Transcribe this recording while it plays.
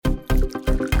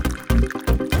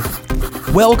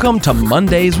Welcome to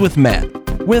Mondays with Matt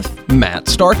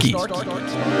Starkey.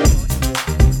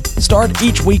 Start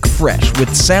each week fresh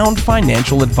with sound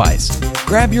financial advice.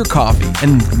 Grab your coffee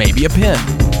and maybe a pen.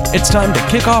 It's time to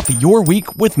kick off your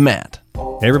week with Matt.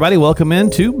 Hey everybody, welcome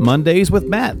into Mondays with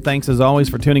Matt. Thanks as always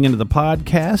for tuning into the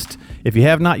podcast. If you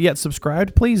have not yet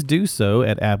subscribed, please do so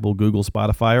at Apple, Google,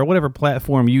 Spotify, or whatever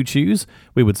platform you choose.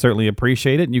 We would certainly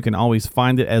appreciate it. You can always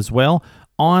find it as well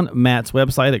on Matt's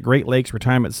website at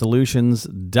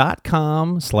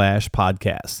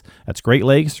GreatLakesRetirementSolutions.com/podcasts. That's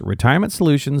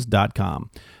GreatLakesRetirementSolutions.com.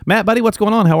 Matt, buddy, what's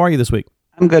going on? How are you this week?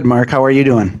 I'm good, Mark. How are you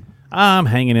doing? I'm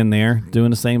hanging in there, doing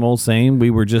the same old same.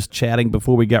 We were just chatting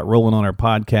before we got rolling on our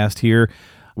podcast here.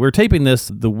 We're taping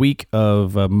this the week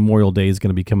of Memorial Day is going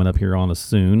to be coming up here on us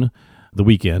soon. The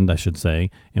weekend, I should say.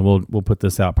 And we'll put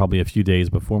this out probably a few days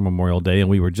before Memorial Day.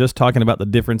 And we were just talking about the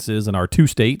differences in our two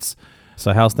states.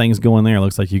 So how's things going there?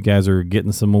 Looks like you guys are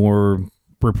getting some more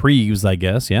reprieves, I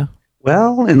guess, yeah?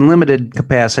 Well, in limited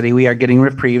capacity, we are getting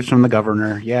reprieves from the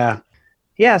governor, yeah.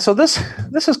 Yeah, so this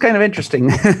is kind of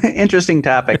interesting, interesting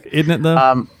topic. Isn't it,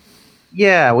 though?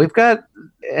 Yeah, we've got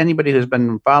anybody who's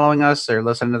been following us or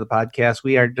listening to the podcast,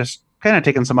 we are just kind of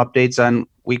taking some updates on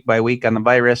week by week on the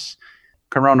coronavirus,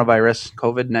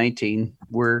 COVID-19.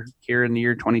 We're here in the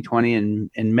year 2020 in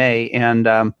May, and,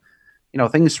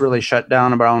 things really shut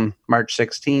down around March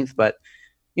 16th, but,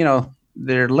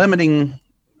 they're limiting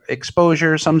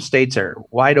exposure. Some states are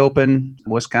wide open.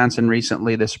 Wisconsin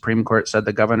recently, the Supreme Court said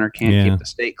the governor can't keep the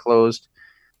state closed.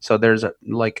 So there's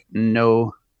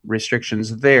no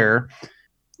restrictions there.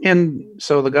 And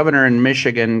so the governor in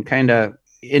Michigan, kind of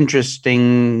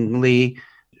interestingly,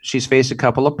 she's faced a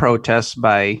couple of protests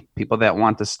by people that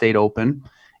want the state open.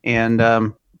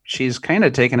 And she's kind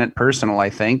of taken it personal, I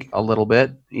think, a little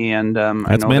bit. And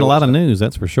that's made a lot of news,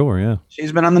 that's for sure, yeah.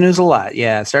 She's been on the news a lot,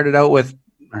 yeah. It started out with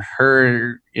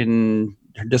her in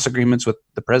her disagreements with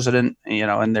the president,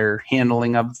 and their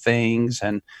handling of things.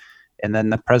 And then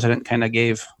the president kind of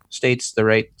gave states the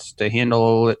right to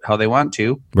handle it how they want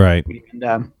to. Right.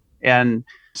 And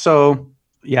so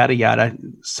yada, yada.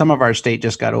 Some of our state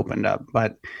just got opened up.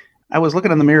 But I was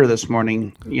looking in the mirror this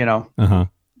morning,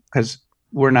 because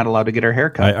we're not allowed to get our hair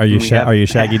cut. Are you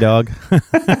Shaggy Dog?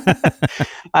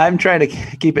 I'm trying to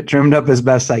keep it trimmed up as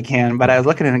best I can. But I was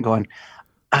looking at it going,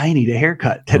 I need a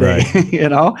haircut today,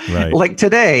 right. Like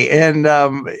today. And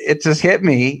it just hit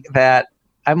me that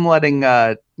I'm letting,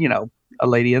 a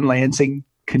lady in Lansing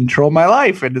control my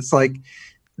life. And it's like,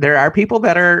 there are people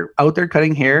that are out there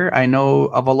cutting hair. I know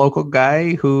of a local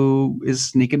guy who is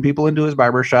sneaking people into his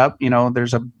barbershop.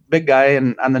 There's a big guy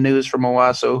on the news from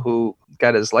Owasso who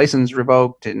got his license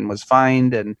revoked and was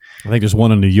fined. And I think there's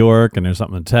one in New York and there's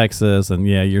something in Texas. And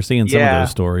you're seeing some of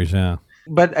those stories. Yeah.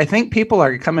 But I think people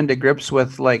are coming to grips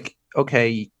with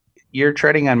okay, you're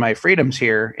treading on my freedoms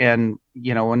here. And,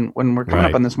 when we're coming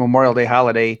up on this Memorial Day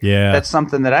holiday, that's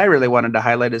something that I really wanted to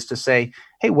highlight is to say,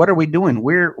 hey, what are we doing?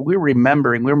 We're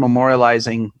remembering, we're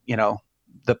memorializing,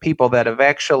 the people that have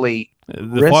actually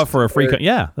fought for a free country.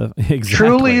 Yeah, exactly.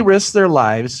 Truly risked their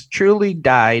lives, truly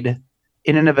died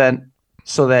in an event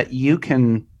so that you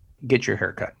can get your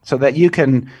haircut, so that you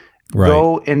can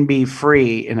go and be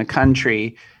free in a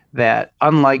country that,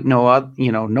 unlike no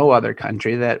other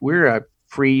country, that we're a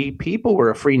free people,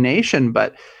 we're a free nation.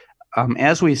 But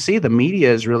as we see, the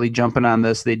media is really jumping on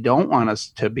this. They don't want us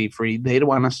to be free. They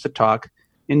want us to talk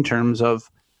in terms of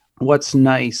what's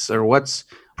nice or what's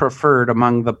preferred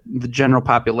among the general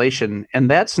population. And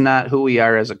that's not who we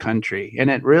are as a country. And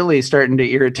it really is starting to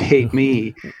irritate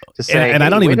me to say, and I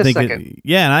don't even think I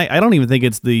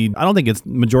don't think it's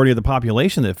majority of the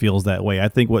population that feels that way. I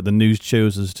think what the news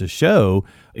chooses to show,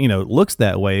 looks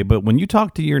that way. But when you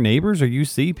talk to your neighbors or you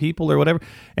see people or whatever,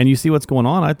 and you see what's going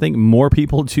on, I think more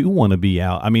people do want to be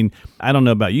out. I mean, I don't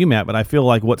know about you, Matt, but I feel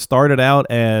like what started out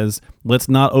as let's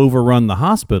not overrun the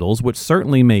hospitals, which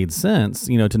certainly made sense,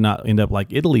 to not end up like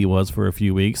Italy was for a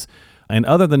few weeks. And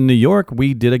other than New York,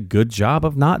 we did a good job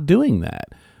of not doing that.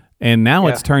 And now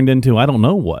it's turned into, I don't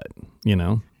know what,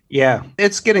 Yeah,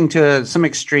 it's getting to some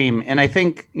extreme. And I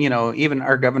think, even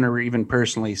our governor even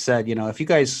personally said, if you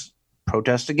guys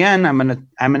protest again, I'm going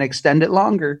to extend it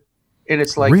longer. And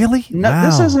it's like, really? No,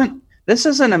 Wow. This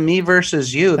isn't a me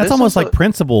versus you. That's almost like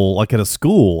principal, like at a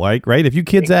school, right? If you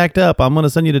kids act up, I'm going to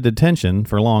send you to detention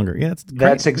for longer. Yeah,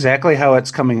 that's exactly how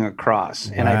it's coming across.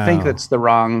 And I think that's the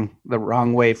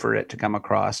wrong way for it to come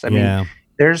across. I mean,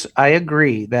 I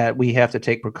agree that we have to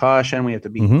take precaution. We have to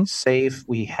be safe.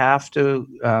 We have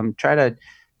to try to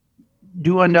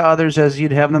do unto others as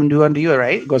you'd have them do unto you,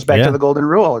 right? It goes back Yeah. to the golden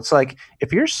rule. It's like,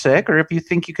 if you're sick, or if you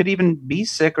think you could even be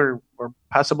sick or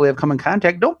possibly have come in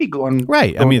contact, don't be going,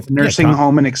 Right. going to the nursing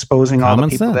home and exposing all the common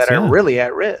people sense, that are yeah. really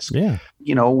at risk. Yeah.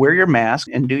 Wear your mask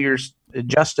and do your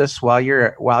justice while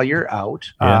you're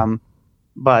out. Yeah.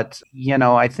 But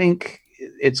I think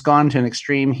it's gone to an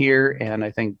extreme here, and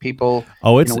I think people.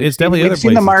 Oh, it's definitely we've other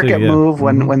seen the places market too, yeah. move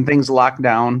when Mhm. when things lock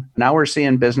down. Now we're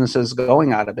seeing businesses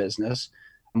going out of business,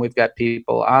 and we've got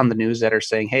people on the news that are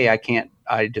saying, "Hey,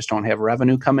 I just don't have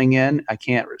revenue coming in. I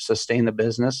can't sustain the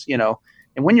business."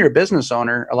 And when you're a business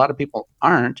owner, a lot of people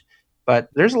aren't, but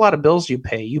there's a lot of bills you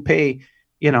pay.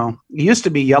 It used to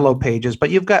be yellow pages,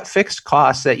 but you've got fixed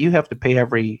costs that you have to pay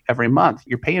every month.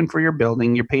 You're paying for your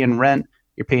building, you're paying rent,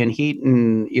 you're paying heat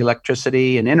and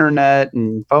electricity and internet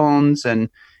and phones. And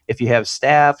if you have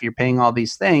staff, you're paying all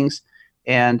these things.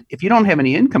 And if you don't have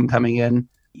any income coming in,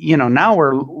 now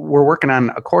we're working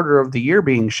on a quarter of the year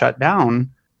being shut down.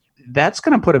 That's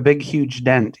going to put a big, huge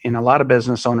dent in a lot of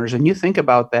business owners. And you think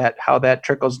about that, how that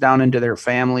trickles down into their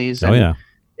families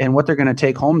and what they're going to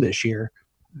take home this year.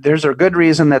 There's a good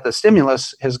reason that the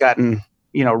stimulus has gotten,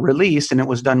 released, and it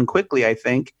was done quickly, I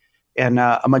think. And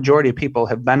a majority of people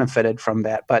have benefited from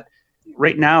that. But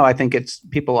right now, I think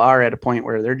people are at a point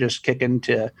where they're just kicking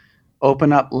to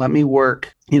open up, let me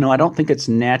work. I don't think it's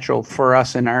natural for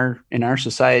us in our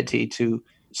society to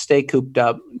stay cooped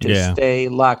up, to stay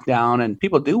locked down. And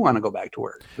people do want to go back to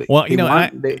work. They want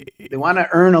to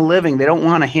earn a living. They don't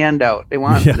want a handout. They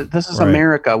want, this is right.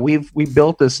 America. We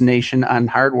built this nation on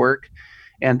hard work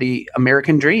and the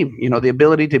American dream, the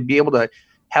ability to be able to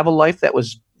have a life that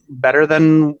was better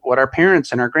than what our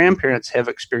parents and our grandparents have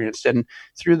experienced. And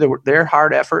through their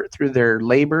hard effort, through their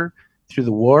labor, through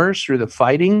the wars, through the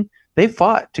fighting, they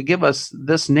fought to give us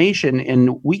this nation,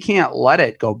 and we can't let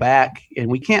it go back, and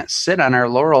we can't sit on our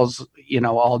laurels,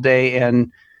 all day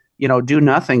and, do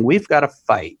nothing. We've got to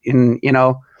fight. And,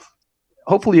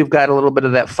 hopefully you've got a little bit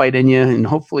of that fight in you, and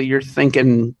hopefully you're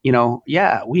thinking,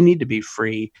 we need to be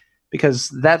free, because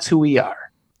that's who we are.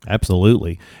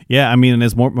 Absolutely. Yeah. I mean,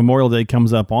 as Memorial Day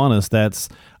comes up on us,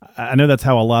 I know that's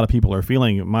how a lot of people are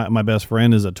feeling. My best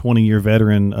friend is a 20-year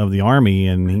veteran of the Army,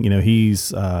 and, he's,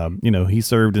 he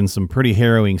served in some pretty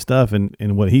harrowing stuff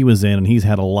in what he was in, and he's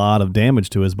had a lot of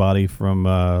damage to his body from,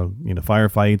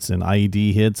 firefights and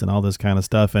IED hits and all this kind of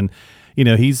stuff. And,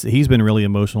 he's been really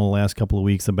emotional the last couple of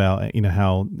weeks about,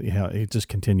 how it just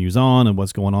continues on and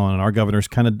what's going on. And our governor's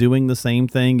kind of doing the same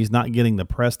thing. He's not getting the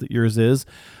press that yours is,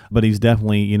 but he's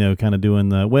definitely, kind of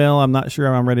doing I'm not sure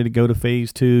I'm ready to go to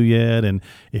phase 2 yet. And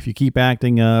if you keep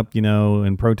acting up,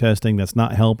 and protesting, that's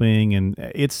not helping. And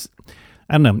I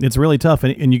don't know, it's really tough.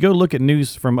 And you go look at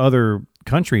news from other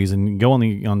countries and go on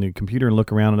the computer and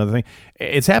look around and other things.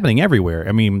 It's happening everywhere.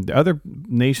 I mean, other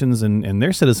nations and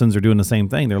their citizens are doing the same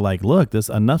thing. They're like, look,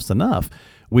 enough's enough.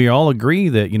 We all agree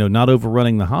that, not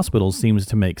overrunning the hospitals seems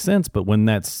to make sense. But when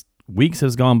weeks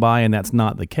has gone by and that's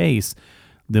not the case,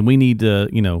 then we need to,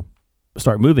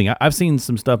 start moving. I've seen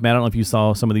some stuff, man. I don't know if you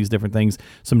saw some of these different things.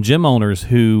 Some gym owners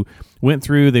who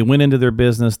they went into their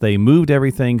business, they moved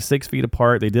everything 6 feet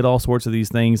apart. They did all sorts of these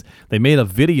things. They made a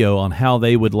video on how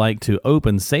they would like to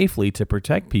open safely to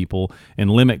protect people and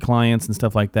limit clients and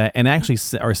stuff like that, and actually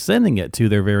are sending it to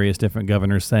their various different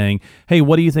governors saying, hey,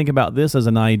 what do you think about this as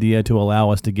an idea to allow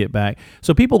us to get back?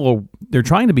 So they're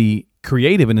trying to be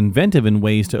creative and inventive in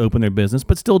ways to open their business,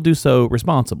 but still do so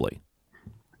responsibly.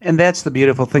 And that's the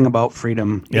beautiful thing about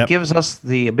freedom. Yep. It gives us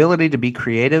the ability to be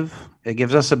creative. It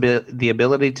gives us the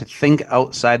ability to think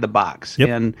outside the box. Yep.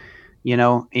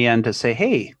 And to say,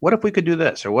 hey, what if we could do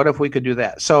this? Or what if we could do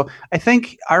that? So I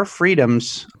think our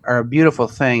freedoms are a beautiful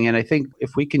thing. And I think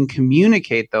if we can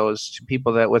communicate those to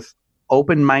people that with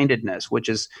open-mindedness, which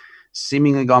is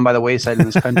seemingly gone by the wayside in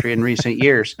this country in recent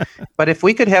years. But if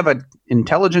we could have an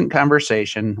intelligent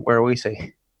conversation where we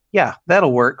say, yeah,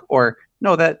 that'll work, or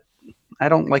no, that I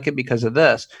don't like it because of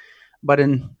this. But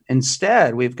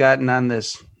instead, we've gotten on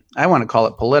this, I want to call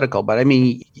it political, but I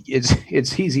mean,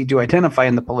 it's easy to identify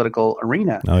in the political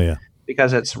arena. Oh, yeah.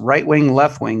 Because it's right wing,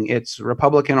 left wing, it's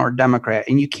Republican or Democrat.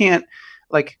 And you can't,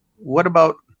 what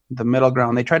about the middle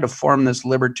ground? They tried to form this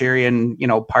libertarian,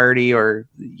 party, or,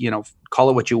 call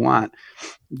it what you want.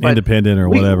 But independent or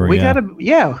whatever. We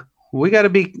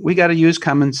gotta use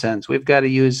common sense. We've got to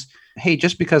use, hey,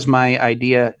 just because my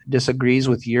idea disagrees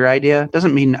with your idea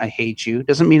doesn't mean I hate you.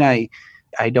 Doesn't mean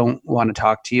I don't want to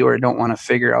talk to you or don't want to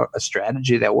figure out a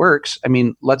strategy that works. I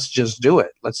mean, let's just do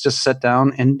it. Let's just sit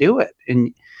down and do it.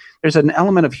 And there's an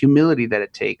element of humility that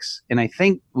it takes. And I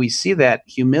think we see that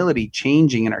humility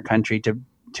changing in our country to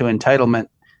entitlement.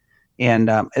 And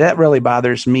that really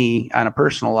bothers me on a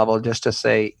personal level, just to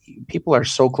say people are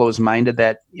so close-minded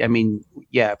that, I mean,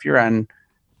 yeah, if you're on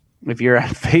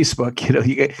Facebook,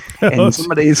 you get, and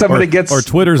somebody gets or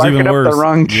Twitter's even up worse. The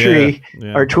wrong tree,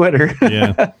 or Twitter.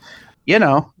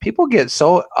 Yeah. People get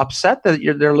so upset that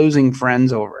they're losing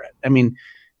friends over it. I mean,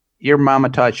 your mama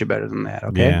taught you better than that.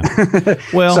 Okay. Yeah.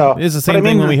 Well, so, it's the same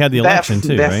thing when we had the election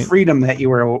too, that right? Freedom that you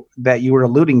were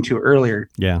alluding to earlier,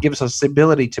 gives us the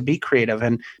ability to be creative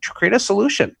and to create a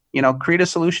solution. Create a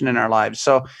solution in our lives.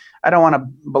 So I don't want to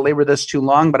belabor this too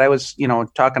long, but I was,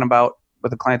 talking about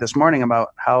with a client this morning about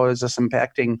how is this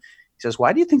impacting. He says,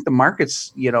 "Why do you think the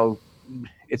markets?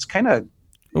 It's kind of."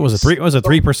 It was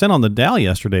 3% on the Dow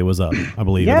yesterday was up, I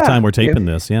believe, at the time we're taping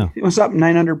this. Yeah, it was up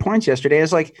 900 points yesterday.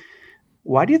 It's like,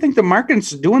 why do you think the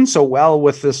market's doing so well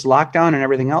with this lockdown and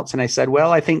everything else? And I said,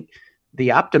 well, I think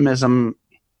the optimism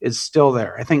is still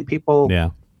there. I think people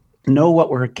know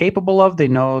what we're capable of. They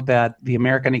know that the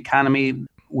American economy,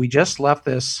 we just left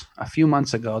this a few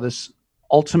months ago, this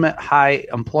ultimate high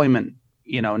employment,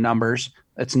 numbers.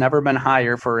 It's never been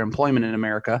higher for employment in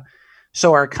America.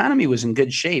 So our economy was in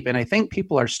good shape. And I think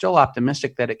people are still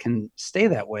optimistic that it can stay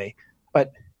that way.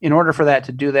 But in order for that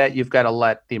to do that, you've got to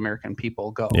let the American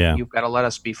people go. Yeah. You've got to let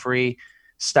us be free.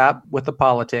 Stop with the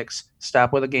politics.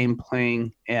 Stop with the game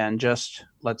playing, and just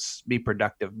let's be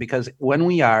productive. Because when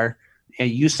we are, and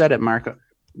you said it, Mark,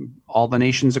 all the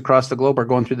nations across the globe are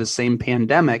going through the same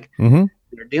pandemic. Mm-hmm.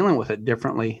 They're dealing with it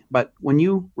differently. But when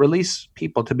you release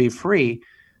people to be free,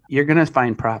 you're going to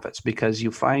find profits, because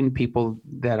you find people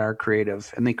that are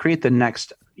creative, and they create the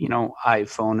next,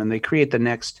 iPhone, and they create the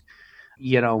next,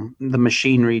 the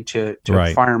machinery to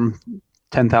farm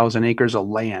 10,000 acres of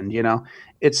land.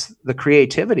 It's the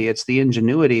creativity, it's the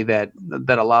ingenuity that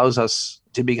allows us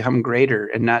to become greater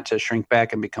and not to shrink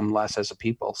back and become less as a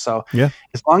people. So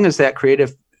as long as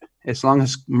as long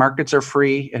as markets are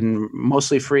free and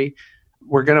mostly free,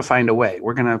 we're going to find a way.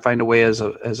 We're going to find a way as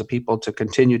a people to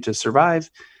continue to survive,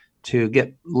 to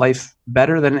get life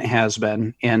better than it has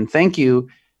been. And thank you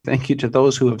to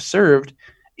those who have served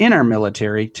in our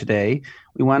military today.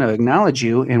 We want to acknowledge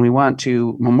you, and we want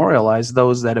to memorialize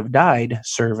those that have died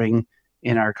serving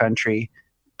in our country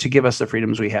to give us the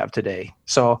freedoms we have today.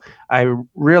 So I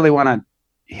really want to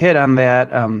hit on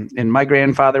that. And my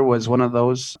grandfather was one of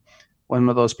those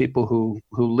people who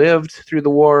lived through the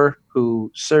war,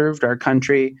 who served our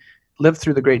country, lived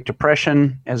through the Great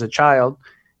Depression as a child,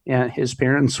 and his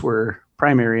parents were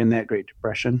primary in that Great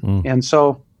Depression. And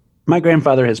so my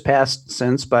grandfather has passed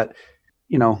since, but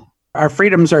our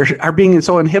freedoms are being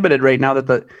so inhibited right now that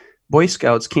the Boy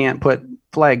Scouts can't put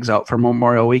flags out for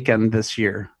Memorial Weekend this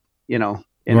year, in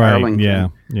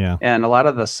Arlington. Yeah. And a lot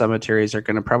of the cemeteries are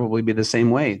going to probably be the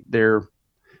same way. They're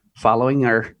following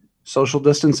our social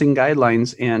distancing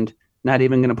guidelines and not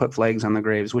even going to put flags on the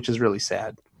graves, which is really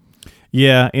sad.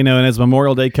 Yeah, and as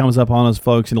Memorial Day comes up on us,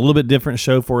 folks, and a little bit different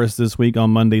show for us this week on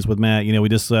Mondays with Matt. We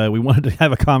just we wanted to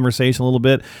have a conversation a little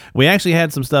bit. We actually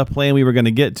had some stuff planned we were going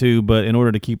to get to, but in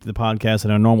order to keep the podcast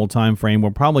in our normal time frame, we're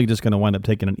probably just going to wind up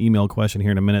taking an email question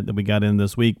here in a minute that we got in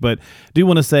this week. But do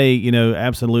want to say,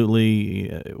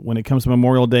 absolutely, when it comes to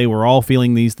Memorial Day, we're all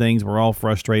feeling these things. We're all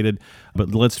frustrated,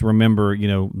 but let's remember,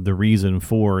 the reason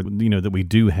for, that we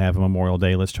do have a Memorial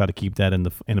Day. Let's try to keep that in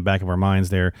the back of our minds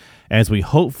there, as we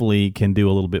hopefully can do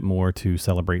a little bit more to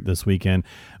celebrate this weekend.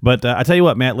 But I tell you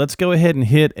what, Matt, let's go ahead and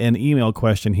hit an email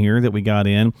question here that we got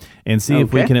in and see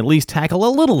if we can at least tackle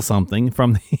a little something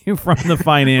from the financial, from a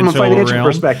financial realm.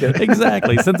 Perspective.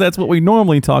 Exactly, since that's what we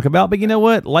normally talk about. But you know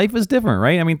what? Life is different,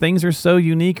 right? I mean, things are so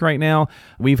unique right now.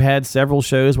 We've had several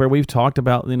shows where we've talked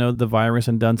about, the virus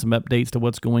and done some updates to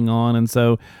what's going on. And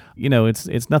so,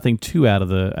 it's nothing too out of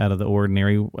the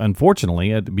ordinary.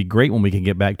 Unfortunately, it'd be great when we can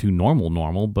get back to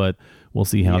normal, but we'll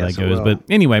see how that goes. But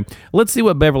anyway, let's see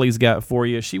what Beverly's got for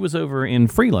you. She was over in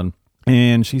Freeland,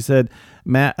 and she said,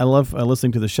 Matt, I love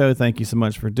listening to the show. Thank you so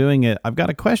much for doing it. I've got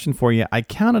a question for you. I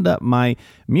counted up my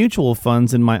mutual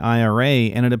funds in my IRA,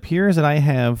 and it appears that I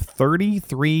have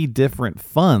 33 different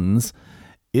funds.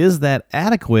 Is that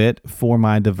adequate for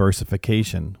my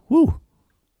diversification? Woo.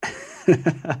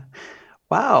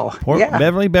 Wow.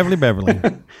 Beverly.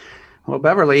 Well,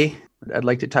 Beverly, I'd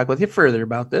like to talk with you further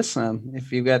about this.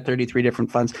 If you've got 33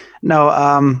 different funds.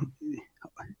 No,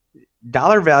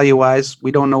 dollar value wise,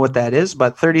 we don't know what that is,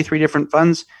 but 33 different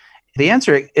funds. The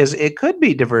answer is it could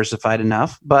be diversified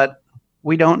enough, but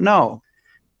we don't know.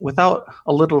 Without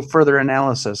a little further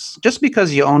analysis, just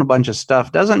because you own a bunch of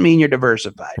stuff doesn't mean you're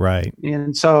diversified. Right.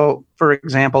 And so, for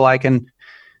example, I can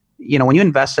when you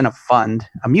invest in a fund,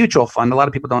 a mutual fund, a lot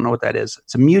of people don't know what that is.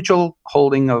 It's a mutual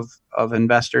holding of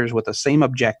investors with the same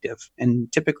objective.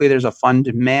 And typically there's a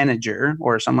fund manager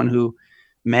or someone who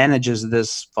manages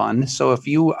this fund. So if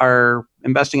you are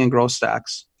investing in growth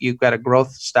stocks, you've got a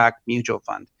growth stock mutual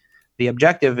fund. The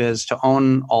objective is to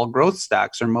own all growth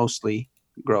stocks or mostly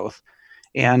growth.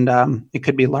 And it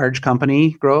could be large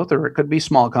company growth, or it could be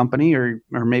small company, or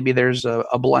maybe there's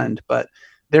a blend, but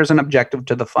there's an objective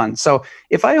to the fund. So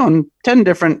if I own 10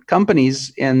 different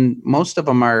companies and most of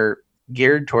them are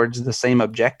geared towards the same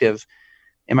objective,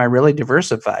 am I really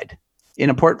diversified? In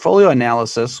a portfolio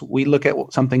analysis, we look at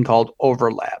something called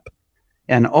overlap.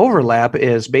 And overlap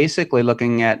is basically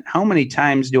looking at how many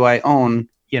times do I own,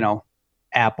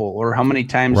 Apple, or how many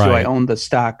times do I own the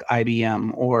stock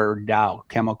IBM or Dow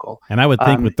Chemical. And I would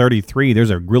think with 33, there's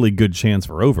a really good chance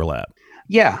for overlap.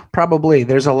 Yeah, probably.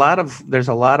 There's a lot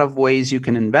of ways you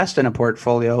can invest in a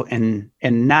portfolio and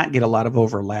not get a lot of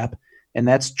overlap, and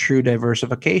that's true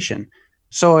diversification.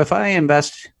 So if I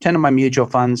invest 10 of my mutual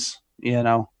funds,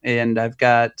 and I've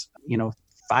got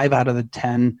 5 out of the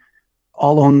 10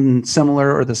 all own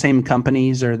similar or the same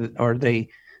companies, or they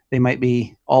might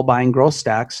be all buying growth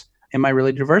stocks, am I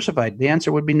really diversified? The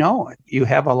answer would be no. You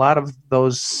have a lot of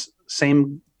those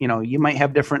same, you might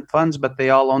have different funds, but they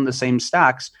all own the same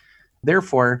stocks.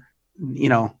 Therefore,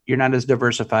 you're not as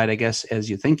diversified, I guess, as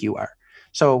you think you are.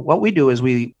 So what we do is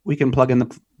we can plug in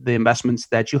the investments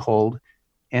that you hold,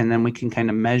 and then we can kind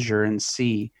of measure and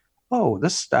see, oh,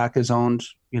 this stock is owned,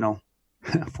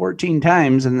 14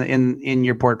 times in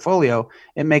your portfolio.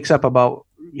 It makes up about,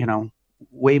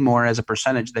 way more as a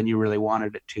percentage than you really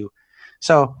wanted it to.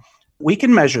 So we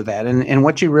can measure that. And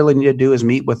what you really need to do is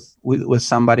meet with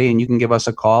somebody, and you can give us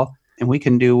a call, and we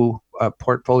can do a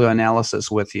portfolio analysis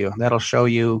with you. That'll show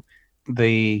you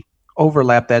the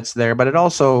overlap that's there, but it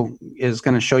also is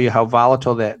going to show you how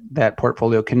volatile that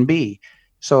portfolio can be.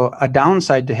 So a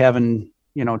downside to having,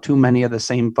 too many of the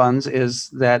same funds is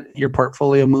that your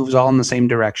portfolio moves all in the same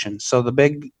direction. So the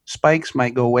big spikes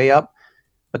might go way up,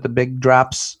 but the big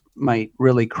drops might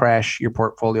really crash your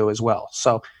portfolio as well.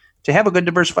 So to have a good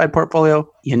diversified portfolio,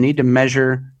 you need to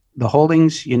measure the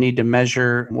holdings, you need to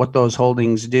measure what those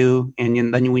holdings do,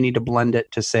 and then we need to blend it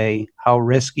to say how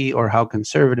risky or how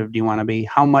conservative do you want to be,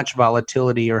 how much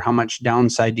volatility or how much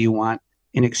downside do you want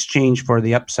in exchange for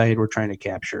the upside we're trying to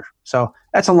capture. So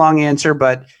that's a long answer,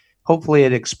 but hopefully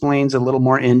it explains a little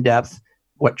more in depth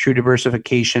what true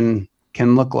diversification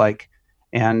can look like.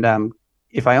 And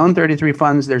if I own 33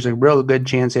 funds, there's a real good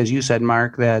chance, as you said,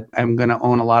 Mark, that I'm going to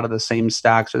own a lot of the same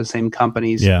stocks or the same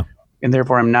companies. Yeah. And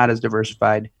therefore, I'm not as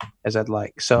diversified as I'd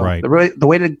like. So Right. the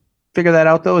way to figure that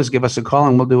out, though, is give us a call,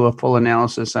 and we'll do a full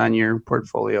analysis on your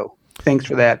portfolio. Thanks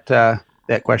for that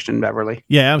question, Beverly.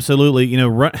 Yeah, absolutely.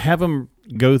 Have them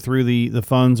go through the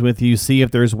funds with you, see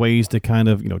if there's ways to kind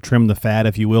of, trim the fat,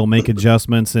 if you will, make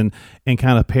adjustments and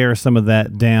kind of pare some of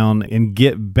that down and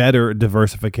get better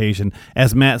diversification.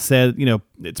 As Matt said,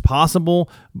 it's possible,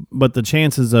 but the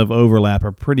chances of overlap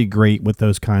are pretty great with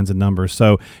those kinds of numbers.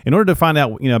 So in order to find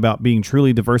out, about being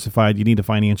truly diversified, you need a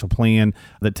financial plan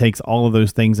that takes all of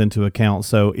those things into account.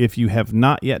 So if you have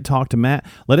not yet talked to Matt,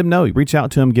 let him know. Reach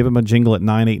out to him, give him a jingle at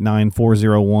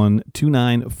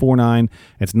 989-401-2949.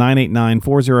 It's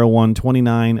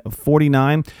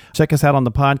 989-401-2949. Check us out on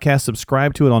the podcast.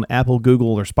 Subscribe to it on Apple,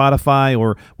 Google, or Spotify,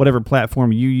 or whatever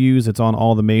platform you use. It's on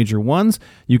all the major ones.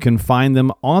 You can find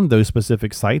them on those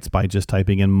specific sites by just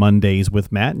typing in Mondays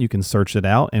with Matt. You can search it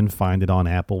out and find it on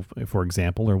Apple, for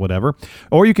example, or whatever.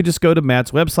 Or you could just go to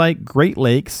Matt's website,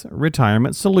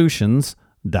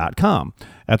 GreatLakesRetirementSolutions.com.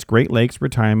 That's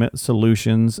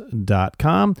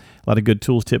GreatLakesRetirementSolutions.com. A lot of good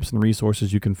tools, tips, and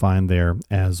resources you can find there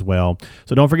as well.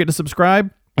 So don't forget to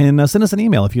subscribe. And send us an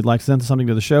email if you'd like to send something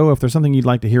to the show. If there's something you'd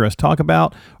like to hear us talk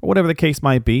about, or whatever the case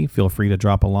might be, feel free to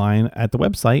drop a line at the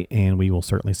website, and we will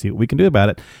certainly see what we can do about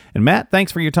it. And Matt, thanks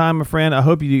for your time, my friend. I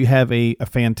hope you have a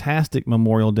fantastic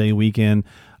Memorial Day weekend.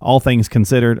 All things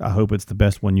considered, I hope it's the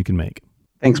best one you can make.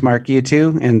 Thanks, Mark. You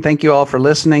too. And thank you all for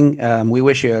listening. We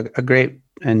wish you a great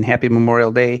and happy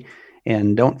Memorial Day.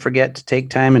 And don't forget to take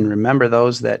time and remember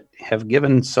those that have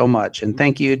given so much. And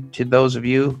thank you to those of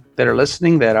you that are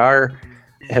listening that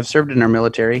have served in our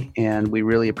military, and we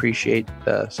really appreciate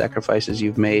the sacrifices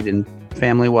you've made, and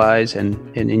family-wise and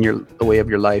in the way of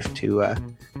your life to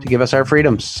give us our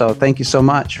freedoms. So thank you so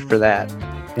much for that,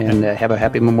 and have a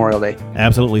happy Memorial Day.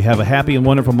 Absolutely. Have a happy and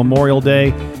wonderful Memorial Day,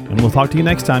 and we'll talk to you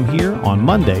next time here on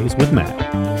Mondays with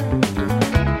Matt.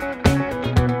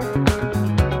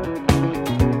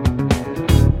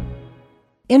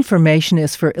 information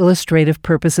is for illustrative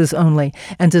purposes only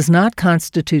and does not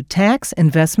constitute tax,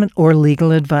 investment, or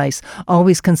legal advice.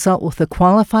 Always consult with a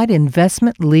qualified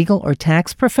investment, legal, or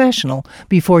tax professional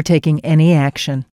before taking any action.